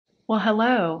Well,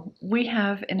 hello. We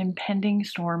have an impending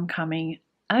storm coming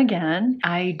again.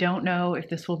 I don't know if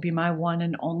this will be my one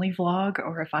and only vlog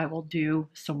or if I will do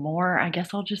some more. I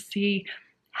guess I'll just see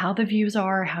how the views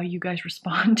are, how you guys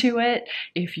respond to it,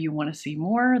 if you want to see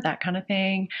more, that kind of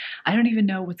thing. I don't even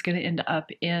know what's going to end up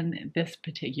in this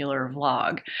particular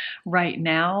vlog. Right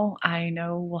now, I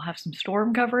know we'll have some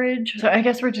storm coverage, so I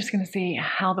guess we're just going to see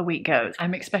how the week goes.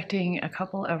 I'm expecting a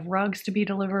couple of rugs to be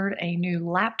delivered, a new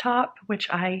laptop, which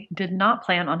I did not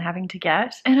plan on having to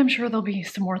get, and I'm sure there'll be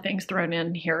some more things thrown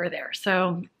in here or there.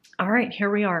 So all right, here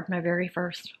we are, my very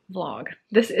first vlog.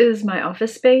 This is my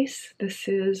office space. This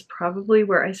is probably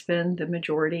where I spend the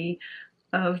majority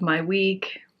of my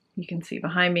week. You can see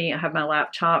behind me, I have my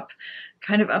laptop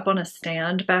kind of up on a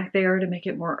stand back there to make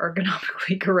it more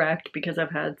ergonomically correct because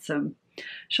I've had some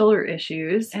shoulder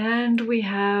issues. And we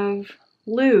have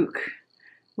Luke,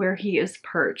 where he is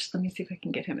perched. Let me see if I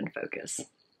can get him in focus.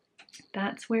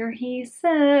 That's where he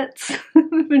sits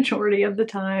the majority of the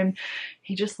time.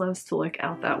 He just loves to look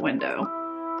out that window.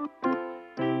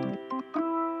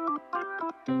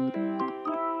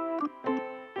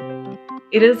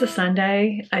 It is a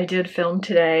Sunday. I did film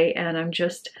today and I'm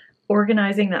just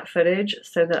organizing that footage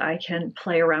so that I can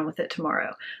play around with it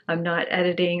tomorrow. I'm not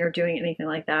editing or doing anything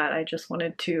like that. I just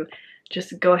wanted to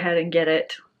just go ahead and get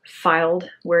it filed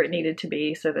where it needed to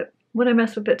be so that when I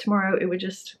mess with it tomorrow, it would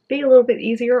just be a little bit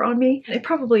easier on me. It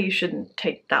probably shouldn't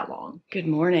take that long. Good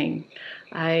morning.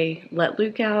 I let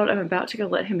Luke out. I'm about to go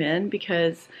let him in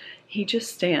because he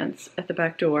just stands at the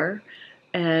back door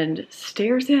and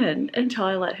stares in until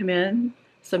I let him in.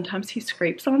 Sometimes he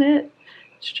scrapes on it.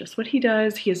 It's just what he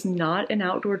does. He is not an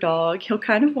outdoor dog. He'll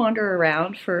kind of wander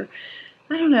around for,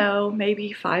 I don't know,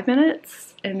 maybe 5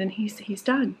 minutes, and then he's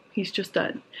done. He's just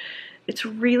done. It's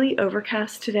really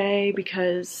overcast today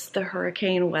because the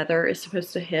hurricane weather is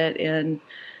supposed to hit in,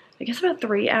 I guess, about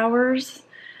 3 hours.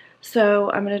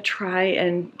 So I'm going to try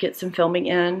and get some filming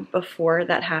in before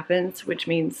that happens, which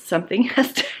means something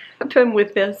has to happen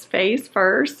with this face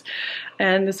first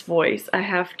and this voice. I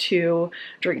have to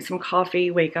drink some coffee,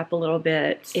 wake up a little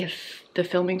bit. If the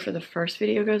filming for the first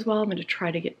video goes well, I'm going to try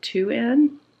to get 2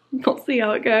 in. We'll see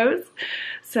how it goes.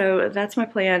 So that's my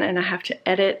plan, and I have to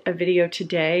edit a video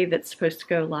today that's supposed to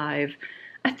go live,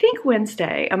 I think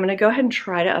Wednesday. I'm gonna go ahead and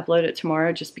try to upload it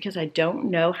tomorrow just because I don't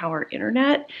know how our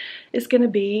internet is gonna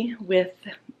be with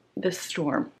this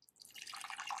storm.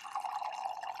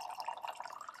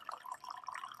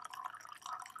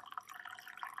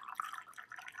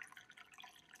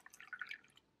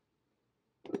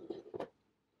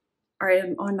 All right,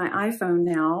 I'm on my iPhone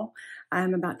now.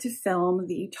 I'm about to film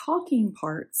the talking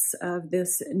parts of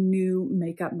this new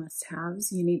makeup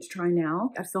must-haves you need to try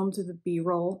now. I filmed the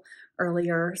B-roll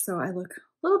earlier, so I look a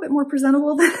little bit more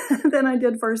presentable than I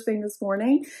did first thing this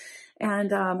morning.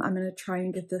 And I'm gonna try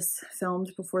and get this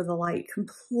filmed before the light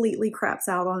completely craps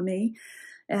out on me.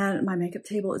 And my makeup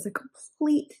table is a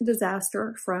complete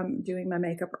disaster from doing my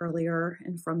makeup earlier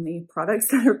and from the products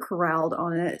that are corralled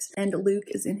on it. And Luke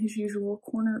is in his usual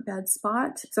corner bed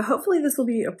spot. So hopefully this will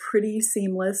be a pretty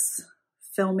seamless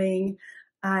filming.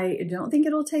 I don't think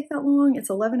it'll take that long. It's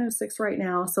 11:06 right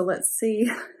now, so let's see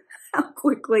how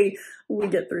quickly we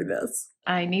get through this.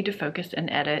 I need to focus and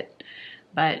edit,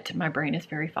 but my brain is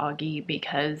very foggy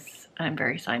because I'm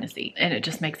very sinusy, and it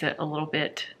just makes it a little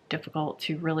bit difficult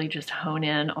to really just hone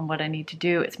in on what I need to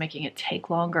do. It's making it take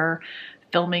longer.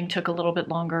 Filming took a little bit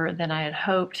longer than I had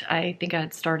hoped. I think I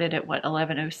had started at, what,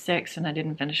 11:06, and I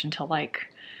didn't finish until like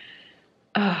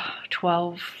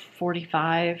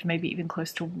 12:45, maybe even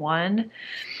close to 1.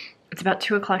 It's about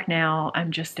 2 o'clock now.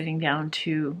 I'm just sitting down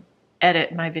to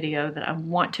edit my video that I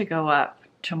want to go up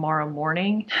tomorrow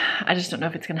morning. I just don't know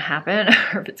if it's gonna happen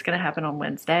or if it's gonna happen on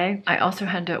Wednesday. I also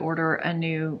had to order a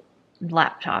new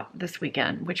laptop this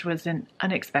weekend, which was an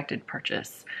unexpected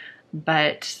purchase,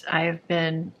 but I have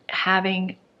been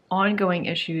having ongoing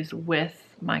issues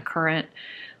with my current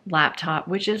laptop,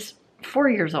 which is 4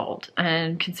 years old,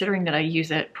 and considering that I use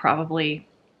it probably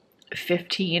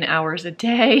 15 hours a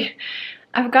day,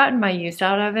 I've gotten my use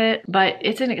out of it, but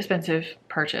it's an expensive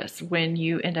purchase when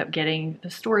you end up getting the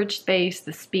storage space,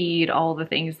 the speed, all the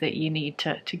things that you need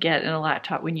to get in a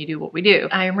laptop when you do what we do.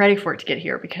 I am ready for it to get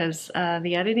here because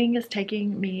the editing is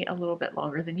taking me a little bit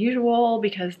longer than usual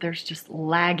because there's just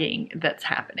lagging that's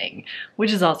happening,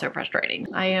 which is also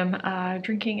frustrating. I am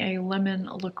drinking a lemon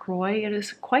LaCroix. It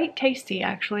is quite tasty,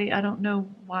 actually. I don't know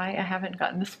why I haven't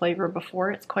gotten this flavor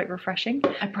before. It's quite refreshing.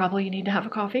 I probably need to have a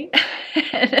coffee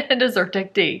and a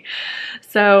Zyrtec tea.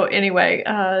 So anyway,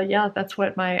 yeah, that's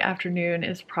what my afternoon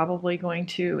is probably going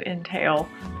to entail.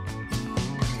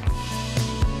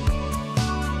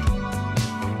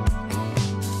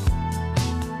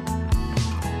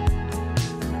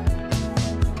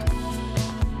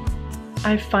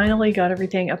 I finally got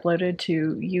everything uploaded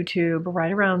to YouTube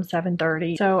right around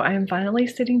 7:30. So I am finally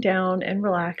sitting down and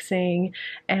relaxing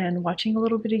and watching a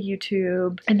little bit of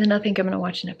YouTube. And then I think I'm going to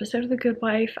watch an episode of The Good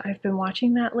Wife. I've been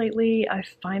watching that lately. I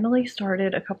finally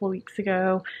started a couple of weeks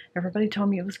ago. Everybody told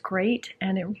me it was great,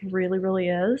 and it really, really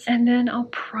is. And then I'll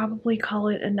probably call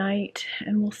it a night,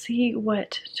 and we'll see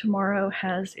what tomorrow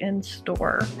has in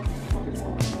store.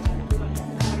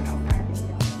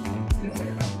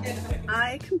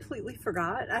 I completely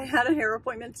forgot I had a hair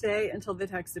appointment today until they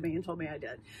texted me and told me I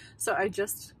did. So I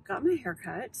just got my hair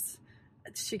cut.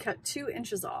 She cut 2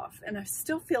 inches off, and I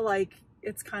still feel like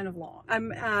it's kind of long.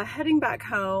 I'm heading back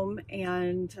home,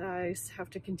 and I have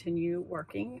to continue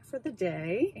working for the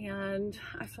day, and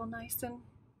I feel nice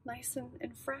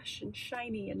and fresh and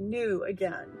shiny and new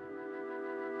again.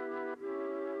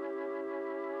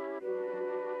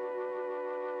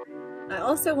 I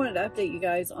also wanted to update you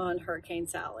guys on Hurricane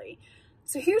Sally.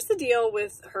 So here's the deal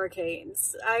with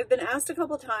hurricanes. I've been asked a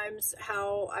couple times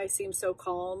how I seem so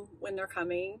calm when they're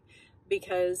coming,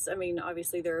 because, I mean,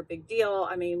 obviously they're a big deal.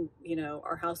 I mean, you know,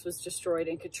 our house was destroyed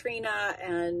in Katrina,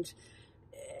 and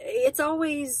it's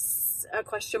always a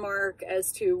question mark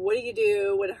as to what do you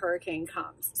do when a hurricane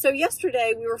comes. So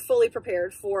yesterday we were fully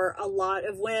prepared for a lot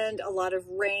of wind, a lot of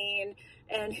rain,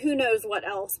 and who knows what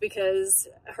else, because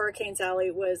Hurricane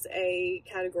Sally was a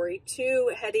Category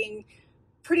 2 heading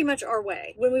pretty much our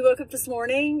way. When we woke up this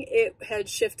morning, it had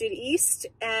shifted east,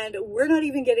 and we're not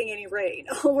even getting any rain.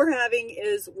 All we're having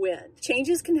is wind.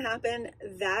 Changes can happen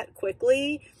that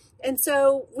quickly. And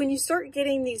so when you start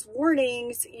getting these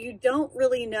warnings, you don't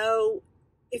really know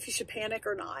if you should panic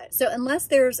or not. So unless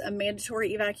there's a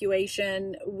mandatory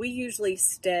evacuation, we usually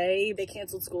stay. They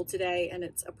canceled school today, and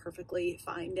it's a perfectly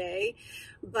fine day.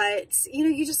 But, you know,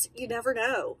 you never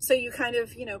know. So you kind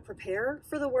of, you know, prepare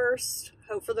for the worst,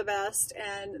 hope for the best.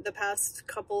 And the past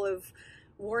couple of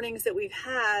warnings that we've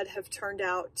had have turned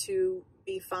out to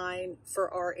be fine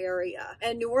for our area.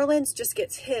 And New Orleans just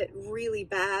gets hit really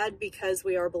bad because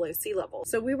we are below sea level.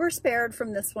 So we were spared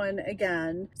from this one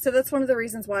again. So that's one of the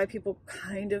reasons why people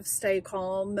kind of stay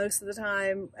calm most of the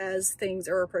time as things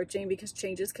are approaching, because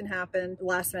changes can happen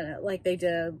last minute like they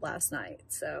did last night.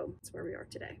 So that's where we are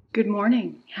today. Good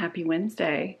morning. Happy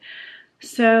Wednesday.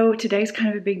 So today's kind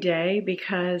of a big day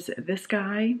because this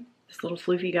little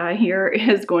floofy guy here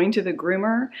is going to the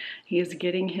groomer. He is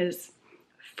getting his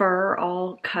fur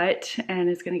all cut and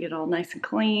is going to get all nice and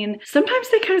clean. Sometimes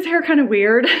they cut his hair kind of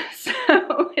weird,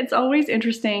 so it's always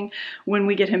interesting when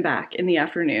we get him back in the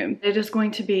afternoon. It is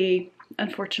going to be,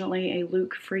 unfortunately, a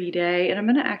Luke-free day, and I'm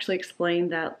going to actually explain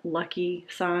that lucky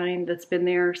sign that's been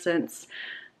there since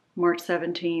March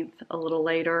 17th, a little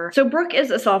later. So Brooke is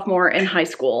a sophomore in high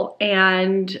school,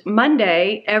 and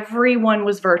Monday everyone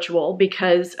was virtual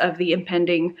because of the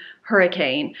impending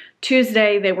hurricane.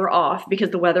 Tuesday they were off because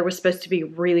the weather was supposed to be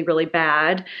really, really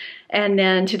bad. And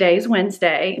then today's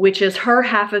Wednesday, which is her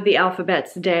half of the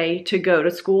alphabet's day to go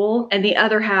to school, and the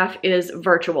other half is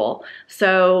virtual.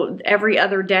 So every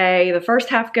other day, the first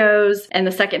half goes and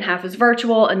the second half is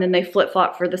virtual, and then they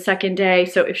flip-flop for the second day.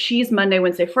 So if she's Monday,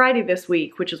 Wednesday, Friday this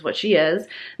week, which is what she is,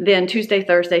 then Tuesday,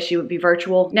 Thursday, she would be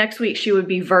virtual. Next week, she would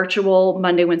be virtual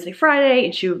Monday, Wednesday, Friday,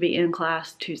 and she would be in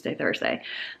class Tuesday, Thursday.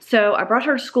 So I brought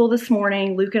her to school this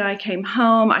morning. Luke and I came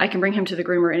home. I can bring him to the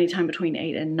groomer anytime between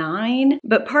 8 and 9.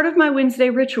 But part of my Wednesday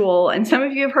ritual, and some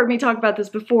of you have heard me talk about this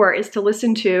before, is to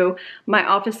listen to my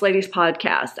Office Ladies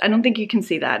podcast. I don't think you can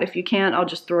see that. If you can't, I'll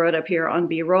just throw it up here on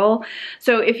B-roll.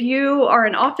 So if you are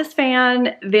an Office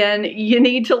fan, then you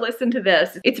need to listen to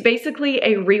this. It's basically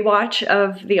a rewatch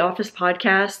of the Office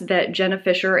podcast that Jenna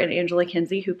Fisher and Angela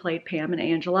Kinsey, who played Pam and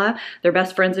Angela, they're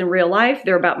best friends in real life.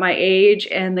 They're about my age,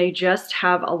 and they just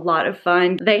have a lot of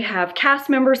fun. They have cast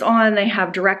members on, they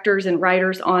have directors and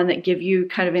writers on that give you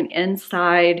kind of an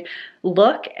inside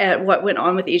look at what went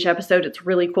on with each episode. It's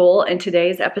really cool. In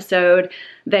today's episode,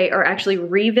 they are actually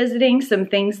revisiting some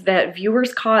things that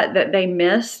viewers caught that they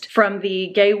missed from the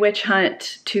Gay Witch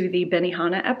Hunt to the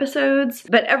Benihana episodes.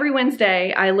 But every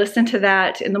Wednesday, I listen to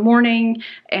that in the morning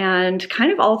and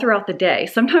kind of all throughout the day.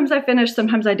 Sometimes I finish,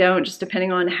 sometimes I don't, just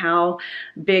depending on how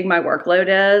big my workload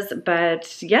is.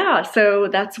 But yeah, so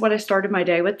that's what I started my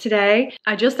day with today.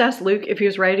 I just asked Luke if he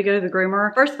was ready to go to the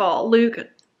groomer. First of all, Luke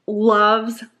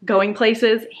loves going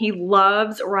places. He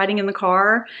loves riding in the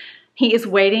car. He is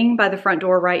waiting by the front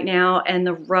door right now, and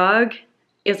the rug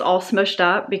is all smushed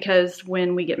up because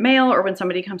when we get mail or when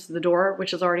somebody comes to the door,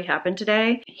 which has already happened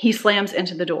today, he slams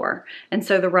into the door. And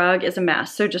so the rug is a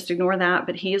mess. So just ignore that.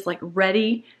 But he is like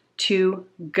ready to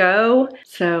go.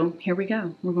 So here we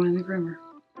go. We're going to the groomer.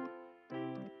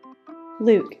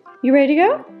 Luke, you ready to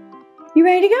go? You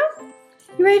ready to go?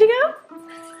 You ready to go?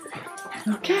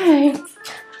 Okay.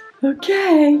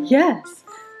 Okay, yes.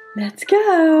 Let's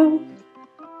go.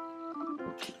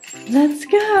 Let's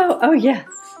go. Oh, yeah.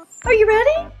 Are you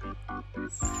ready?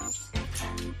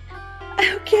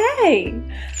 Okay.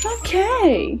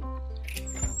 Okay.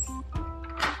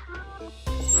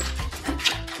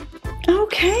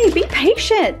 Okay, be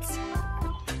patient.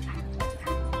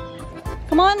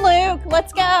 Come on, Luke.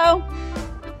 Let's go.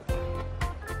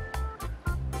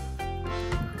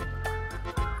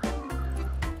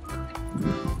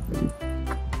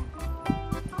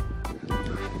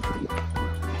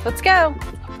 Let's go.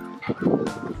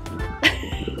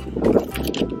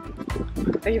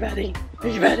 Are you ready? Are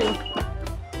you ready?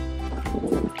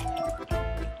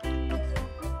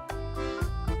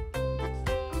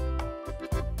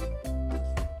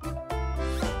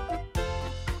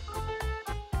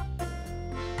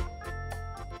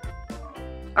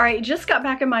 All right, just got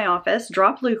back in my office,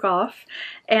 dropped Luke off,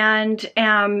 and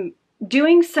am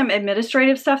doing some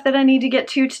administrative stuff that I need to get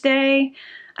to today.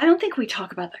 I don't think we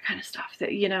talk about that kind of stuff.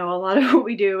 That, you know, a lot of what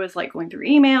we do is like going through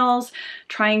emails,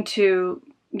 trying to,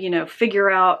 you know,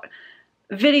 figure out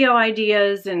video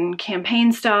ideas and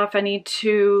campaign stuff. I need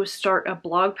to start a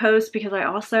blog post because I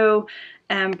also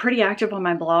am pretty active on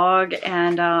my blog,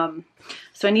 and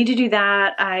so I need to do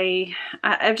that.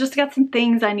 I've just got some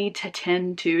things I need to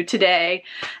tend to today,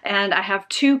 and I have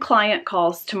 2 client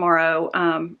calls tomorrow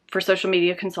for social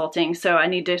media consulting, so I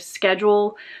need to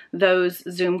schedule those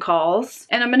Zoom calls,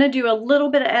 and I'm gonna do a little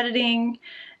bit of editing,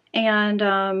 and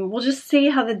we'll just see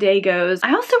how the day goes.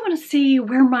 I also want to see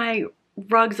where my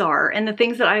rugs are and the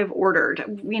things that I have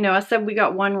ordered. You know, I said we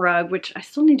got 1 rug, which I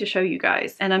still need to show you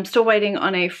guys, and I'm still waiting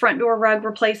on a front door rug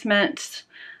replacement.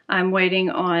 I'm waiting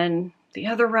on the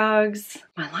other rugs.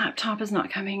 My laptop is not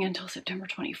coming until September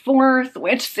 24th,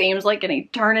 which seems like an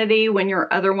eternity when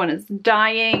your other one is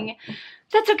dying.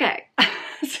 That's okay.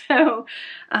 So,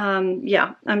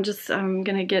 yeah, I'm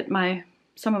gonna get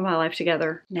some of my life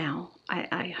together now,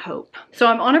 I hope. So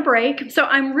I'm on a break. So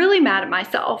I'm really mad at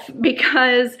myself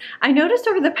because I noticed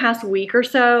over the past week or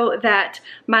so that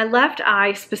my left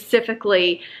eye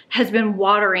specifically has been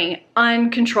watering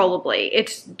uncontrollably.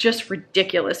 It's just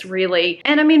ridiculous, really.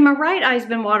 And I mean, my right eye's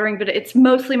been watering, but it's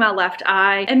mostly my left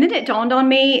eye. And then it dawned on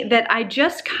me that I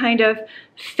just kind of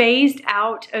phased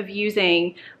out of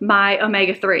using my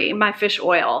omega-3, my fish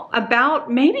oil.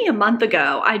 About maybe a month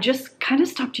ago, I just kind of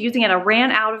stopped using it. I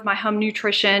ran out of my home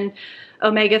nutrition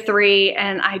omega-3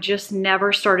 and I just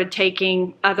never started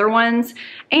taking other ones.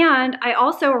 And I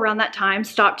also around that time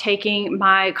stopped taking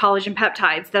my collagen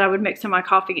peptides that I would mix in my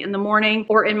coffee in the morning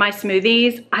or in my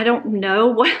smoothies. I don't know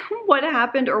what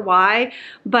happened or why,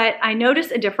 but I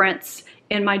noticed a difference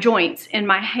in my joints, in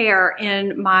my hair,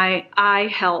 in my eye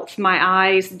health, my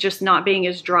eyes just not being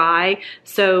as dry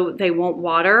so they won't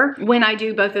water when I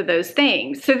do both of those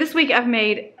things. So this week I've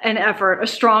made an effort, a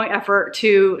strong effort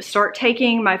to start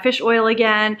taking my fish oil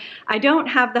again. I don't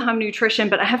have the home nutrition,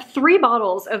 but I have 3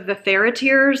 bottles of the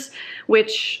TheraTears,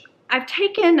 which I've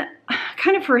taken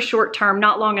kind of for a short term,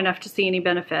 not long enough to see any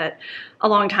benefit, a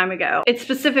long time ago. It's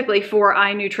specifically for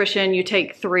eye nutrition. You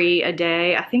take 3 a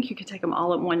day. I think you could take them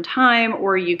all at one time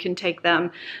or you can take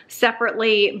them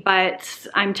separately, but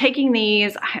I'm taking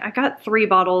these. I got 3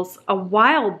 bottles a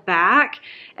while back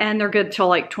and they're good till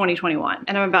like 2021.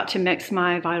 And I'm about to mix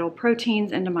my Vital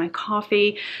Proteins into my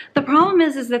coffee. The problem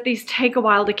is that these take a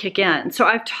while to kick in. So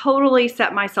I've totally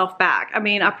set myself back. I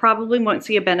mean, I probably won't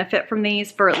see a benefit from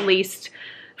these for at least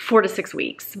 4 to 6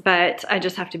 weeks, but I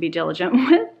just have to be diligent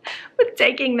with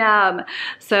taking them.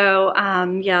 So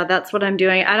yeah, that's what I'm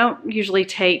doing. I don't usually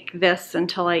take this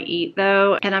until I eat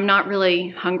though, and I'm not really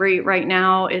hungry right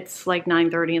now. It's like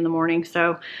 9:30 in the morning,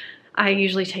 so I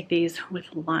usually take these with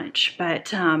lunch,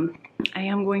 but I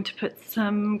am going to put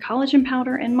some collagen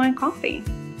powder in my coffee.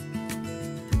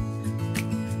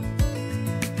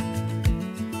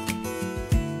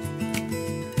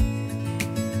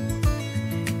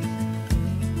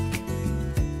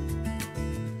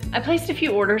 I placed a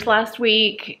few orders last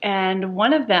week and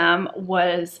one of them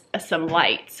was some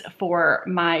lights for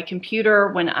my computer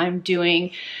when I'm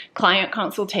doing client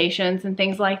consultations and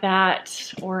things like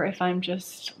that, or if I'm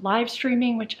just live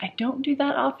streaming, which I don't do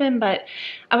that often, but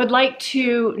I would like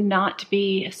to not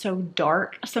be so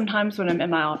dark sometimes when I'm in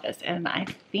my office, and I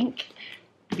think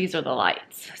these are the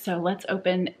lights. So let's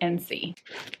open and see.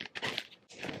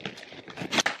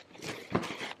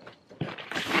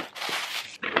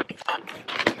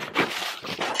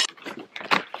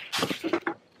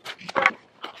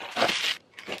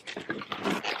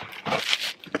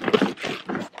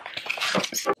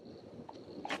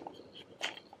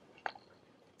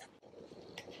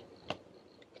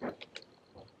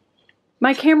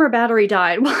 My camera battery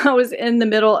died while I was in the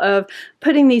middle of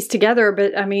putting these together,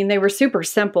 but I mean, they were super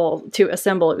simple to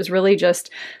assemble. It was really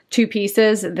just 2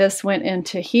 pieces. This went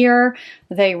into here.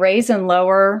 They raise and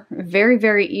lower very,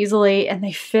 very easily, and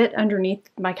they fit underneath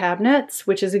my cabinets,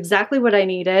 which is exactly what I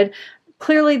needed.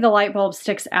 Clearly the light bulb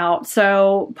sticks out,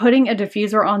 so putting a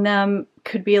diffuser on them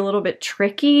could be a little bit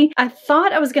tricky. I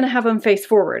thought I was gonna have them face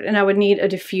forward and I would need a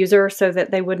diffuser so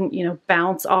that they wouldn't, you know,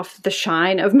 bounce off the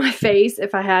shine of my face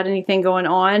if I had anything going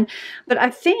on. But I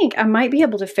think I might be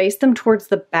able to face them towards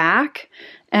the back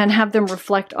and have them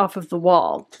reflect off of the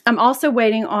wall. I'm also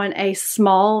waiting on a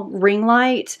small ring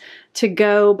light to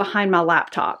go behind my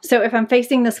laptop. So if I'm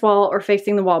facing this wall or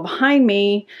facing the wall behind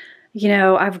me, you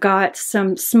know, I've got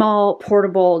some small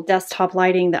portable desktop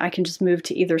lighting that I can just move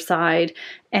to either side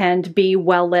and be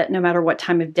well lit no matter what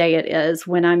time of day it is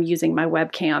when I'm using my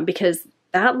webcam, because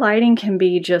that lighting can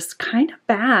be just kind of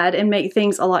bad and make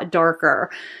things a lot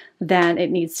darker than it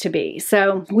needs to be.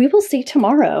 So we will see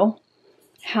tomorrow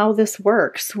how this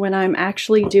works when I'm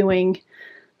actually doing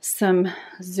some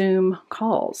Zoom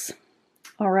calls.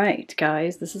 All right,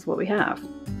 guys, this is what we have.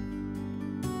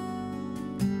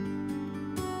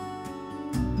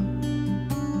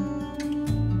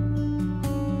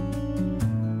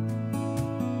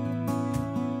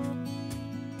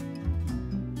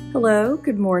 Hello,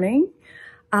 good morning.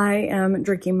 I am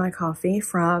drinking my coffee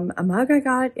from a mug I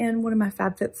got in one of my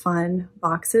FabFitFun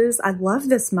boxes. I love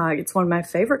this mug. It's one of my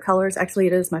favorite colors. Actually,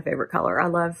 it is my favorite color. I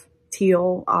love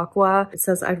teal aqua. It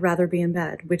says, "I'd rather be in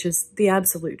bed," which is the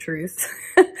absolute truth.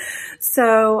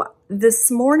 So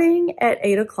this morning at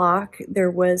 8 o'clock,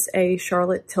 there was a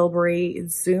Charlotte Tilbury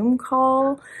Zoom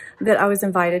call that I was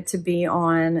invited to be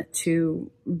on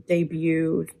to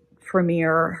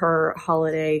premiere her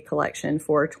holiday collection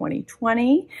for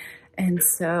 2020. And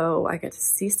so I got to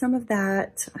see some of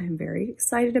that. I'm very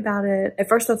excited about it. At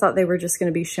first I thought they were just going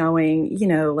to be showing, you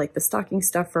know, like the stocking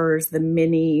stuffers, the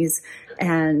minis,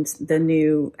 and the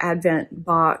new Advent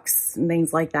box and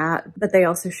things like that. But they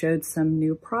also showed some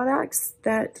new products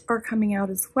that are coming out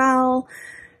as well,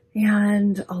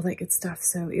 and all that good stuff.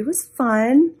 So it was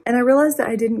fun. And I realized that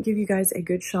I didn't give you guys a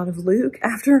good shot of Luke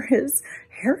after his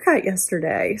haircut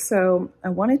yesterday. So I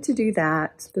wanted to do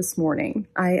that this morning.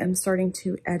 I am starting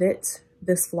to edit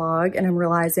this vlog and I'm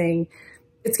realizing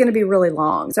it's going to be really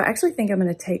long. So I actually think I'm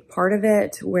going to take part of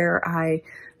it where I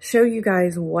show you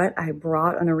guys what I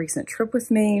brought on a recent trip with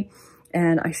me,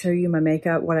 and I show you my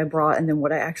makeup, what I brought, and then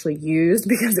what I actually used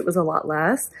because it was a lot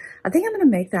less. I think I'm going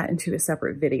to make that into a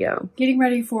separate video. Getting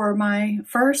ready for my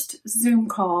first Zoom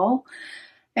call,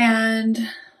 and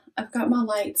I've got my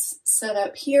lights set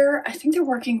up here. I think they're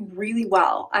working really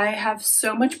well. I have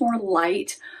so much more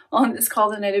light on this call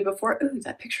than I did before. Ooh,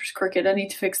 that picture's crooked. I need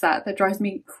to fix that. That drives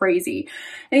me crazy.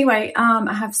 Anyway,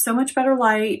 I have so much better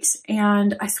light,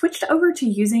 and I switched over to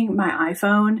using my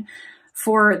iPhone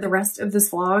for the rest of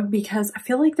this vlog because I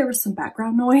feel like there was some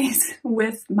background noise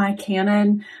with my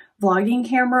Canon vlogging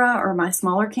camera, or my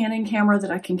smaller Canon camera that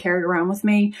I can carry around with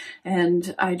me,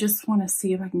 and I just want to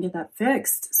see if I can get that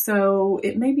fixed. So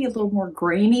it may be a little more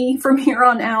grainy from here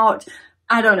on out.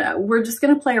 I don't know. We're just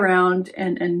going to play around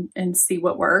and see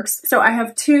what works. So I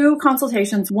have 2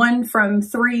 consultations, one from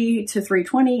 3 to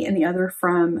 3:20 and the other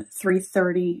from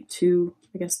 3:30 to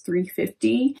I guess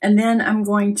 3:50. And then I'm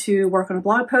going to work on a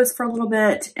blog post for a little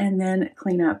bit and then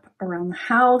clean up around the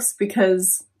house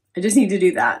because I just need to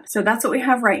do that. So that's what we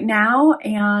have right now.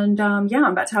 And yeah,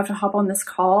 I'm about to have to hop on this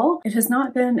call. It has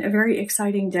not been a very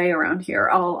exciting day around here.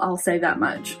 I'll say that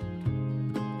much.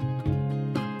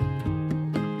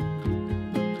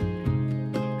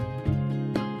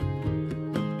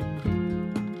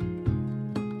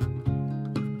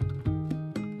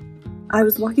 I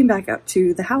was walking back up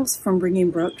to the house from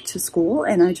bringing Brooke to school,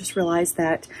 and I just realized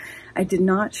that I did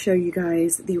not show you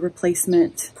guys the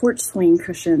replacement porch swing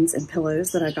cushions and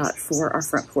pillows that I got for our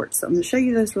front porch. So I'm going to show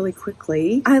you those really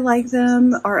quickly. I like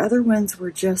them. Our other ones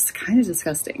were just kind of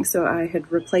disgusting. So I had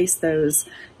replaced those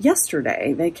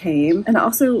yesterday. They came, and I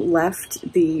also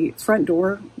left the front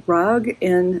door rug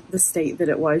in the state that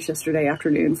it was yesterday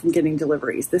afternoon from getting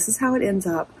deliveries. This is how it ends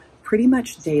up pretty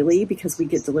much daily because we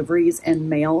get deliveries and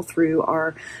mail through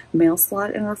our mail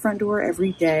slot in our front door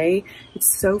every day. It's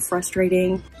so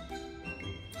frustrating.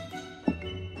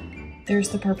 There's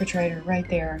the perpetrator right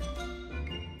there.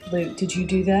 Luke, did you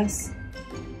do this?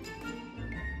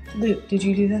 Luke, did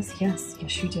you do this? Yes,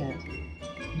 yes you did.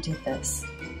 You did this.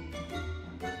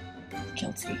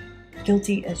 Guilty.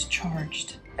 Guilty as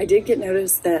charged. I did get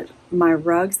notice that my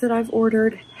rugs that I've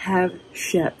ordered have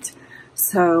shipped,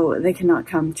 so they cannot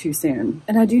come too soon.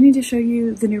 And I do need to show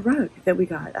you the new rug that we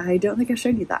got. I don't think I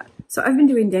showed you that. So I've been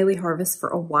doing Daily Harvest for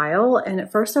a while, and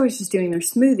at first I was just doing their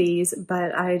smoothies,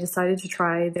 but I decided to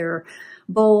try their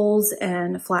bowls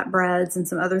and flatbreads and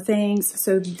some other things.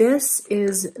 So this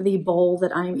is the bowl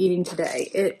that I'm eating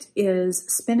today. It is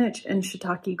spinach and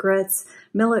shiitake grits,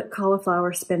 millet,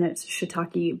 cauliflower, spinach,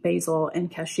 shiitake, basil,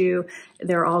 and cashew.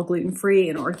 They're all gluten-free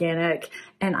and organic,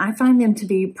 and I find them to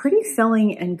be pretty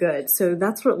filling and good. So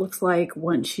that's what it looks like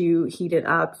once you heat it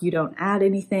up. You don't add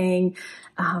anything.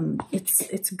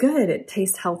 It's good. It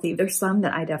tastes healthy. There's some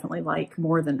that I definitely like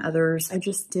more than others. I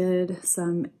just did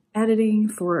some editing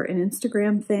for an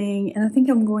Instagram thing, and I think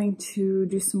I'm going to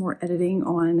do some more editing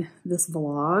on this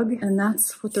vlog, and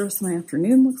that's what the rest of my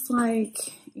afternoon looks like.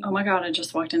 Oh my God, I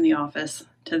just walked in the office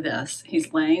to this.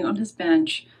 He's laying on his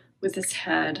bench with his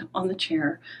head on the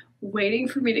chair, waiting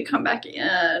for me to come back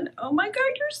in. Oh my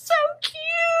God, you're so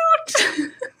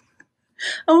cute.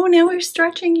 Oh, now we're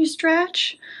stretching. You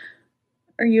stretch?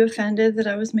 Are you offended that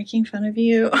I was making fun of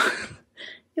you?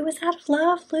 It was out of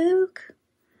love, Luke.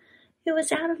 It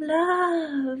was out of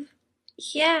love.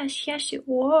 Yes, yes it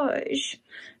was.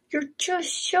 You're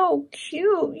just so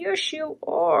cute. Yes, you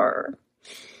are.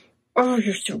 Oh,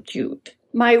 you're so cute.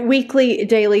 My weekly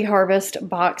Daily Harvest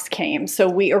box came, so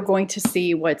we are going to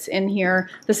see what's in here.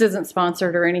 This isn't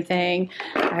sponsored or anything.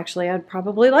 Actually, I'd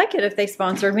probably like it if they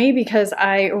sponsored me because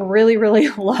I really, really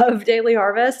love Daily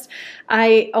Harvest.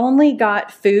 I only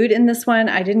got food in this one.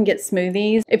 I didn't get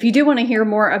smoothies. If you do want to hear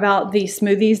more about the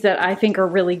smoothies that I think are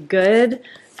really good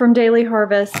from Daily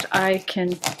Harvest, I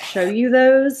can show you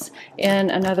those in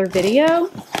another video.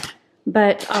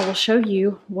 But I will show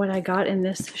you what I got in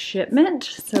this shipment.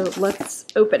 So let's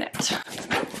open it.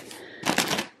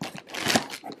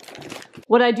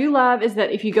 What I do love is that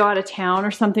if you go out of town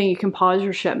or something, you can pause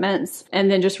your shipments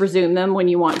and then just resume them when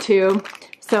you want to.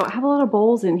 So I have a lot of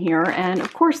bowls in here, and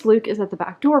of course Luke is at the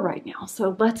back door right now.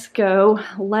 So let's go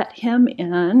let him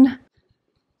in.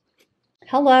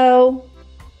 Hello.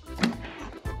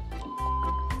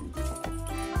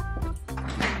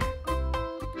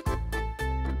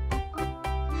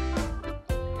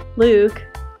 Luke,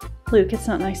 it's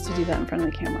not nice to do that in front of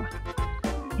the camera.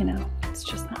 You know, it's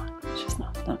just not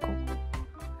cool.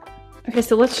 Okay,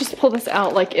 so let's just pull this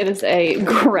out like it is a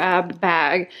grab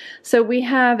bag. So we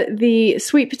have the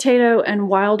sweet potato and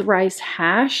wild rice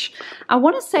hash. I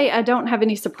want to say I don't have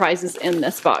any surprises in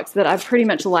this box, that I pretty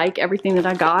much like everything that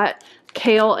I got.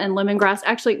 Kale and lemongrass.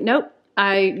 Actually, nope,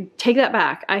 I take that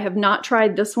back. I have not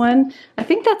tried this one. I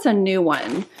think that's a new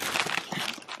one.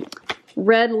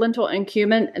 Red lentil and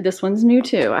cumin. This one's new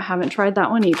too. I haven't tried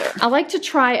that one either. I like to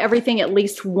try everything at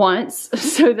least once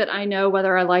so that I know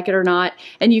whether I like it or not.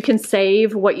 And you can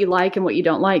save what you like and what you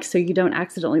don't like so you don't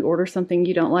accidentally order something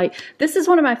you don't like. This is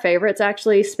one of my favorites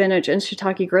actually, spinach and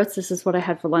shiitake grits. This is what I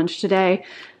had for lunch today.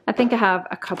 I think I have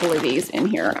a couple of these in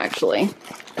here actually.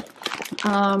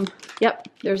 Yep,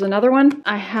 there's another one.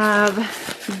 I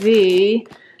have the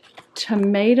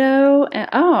tomato and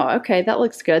oh, okay, that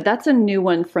looks good. That's a new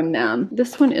one from them.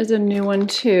 This one is a new one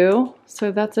too.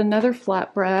 So that's another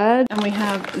flatbread. And we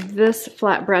have this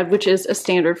flatbread, which is a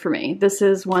standard for me. This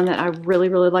is one that I really,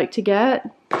 really like to get.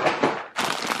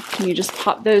 And you just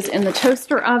pop those in the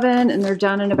toaster oven and they're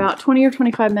done in about 20 or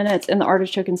 25 minutes. And the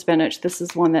artichoke and spinach, this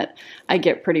is one that I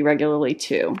get pretty regularly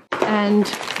too. And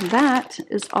that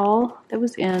is all that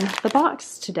was in the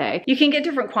box today. You can get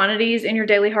different quantities in your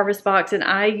Daily Harvest box, and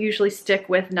I usually stick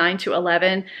with 9 to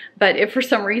 11. But if for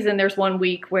some reason there's one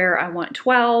week where I want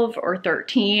 12 or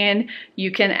 13,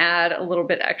 you can add a little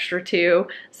bit extra too.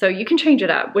 So you can change it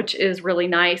up, which is really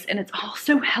nice. And it's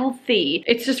also healthy.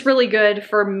 It's just really good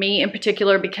for me in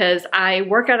particular because I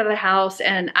work out of the house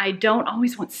and I don't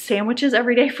always want sandwiches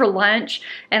every day for lunch.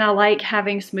 And I like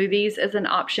having smoothies as an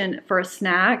option for a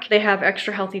snack. They have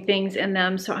extra healthy things in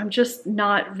them, so I'm just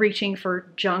not reaching for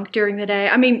junk during the day.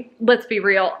 I mean, let's be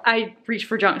real, I reach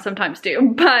for junk sometimes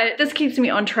too, but this keeps me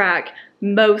on track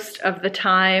most of the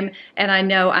time, and I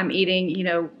know I'm eating, you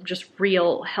know, just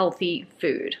real healthy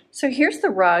food. So here's the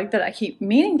rug that I keep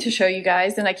meaning to show you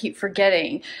guys and I keep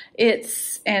forgetting.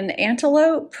 It's an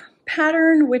antelope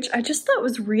pattern, which I just thought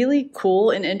was really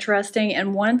cool and interesting,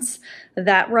 and once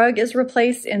that rug is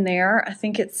replaced in there, I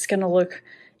think it's gonna look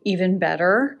even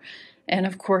better. And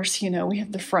of course, you know, we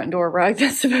have the front door rug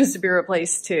that's supposed to be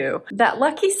replaced too. That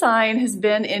lucky sign has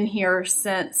been in here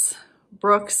since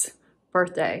Brooke's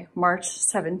birthday, March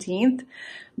 17th,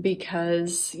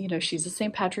 because, you know, she's a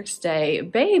St. Patrick's Day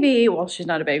baby. Well, she's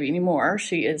not a baby anymore.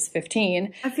 She is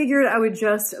 15. I figured I would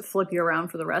just flip you around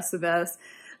for the rest of this.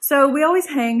 So we always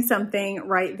hang something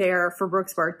right there for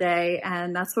Brooke's birthday,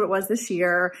 and that's what it was this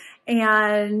year.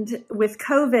 And with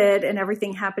COVID and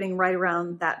everything happening right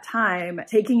around that time,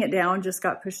 taking it down just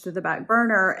got pushed to the back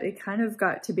burner. It kind of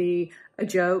got to be a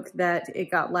joke that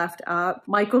it got left up.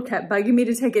 Michael kept bugging me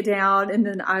to take it down, and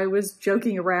then I was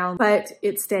joking around, but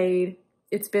it stayed.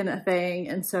 It's been a thing,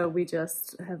 and so we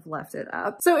just have left it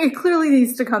up. So it clearly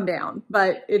needs to come down,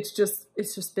 but it's just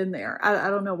been there. I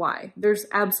don't know why. There's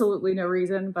absolutely no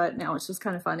reason, but now it's just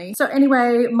kind of funny. So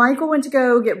anyway, Michael went to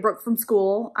go get Brooke from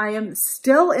school. I am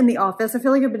still in the office. I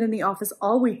feel like I've been in the office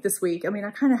all week this week. I mean,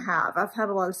 I kind of have. I've had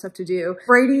a lot of stuff to do.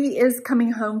 Brady is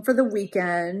coming home for the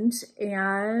weekend,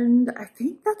 and I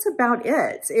think that's about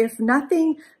it. If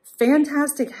nothing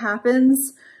fantastic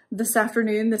happens this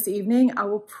afternoon, this evening, I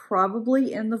will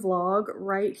probably end the vlog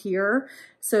right here.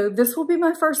 So this will be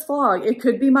my first vlog. It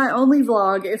could be my only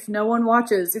vlog if no one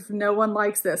watches, if no one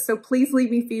likes this. So please leave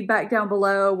me feedback down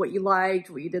below, what you liked,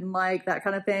 what you didn't like, that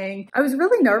kind of thing. I was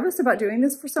really nervous about doing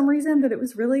this for some reason, but it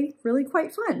was really, really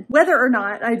quite fun. Whether or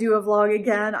not I do a vlog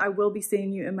again, I will be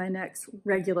seeing you in my next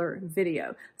regular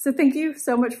video. So thank you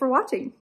so much for watching.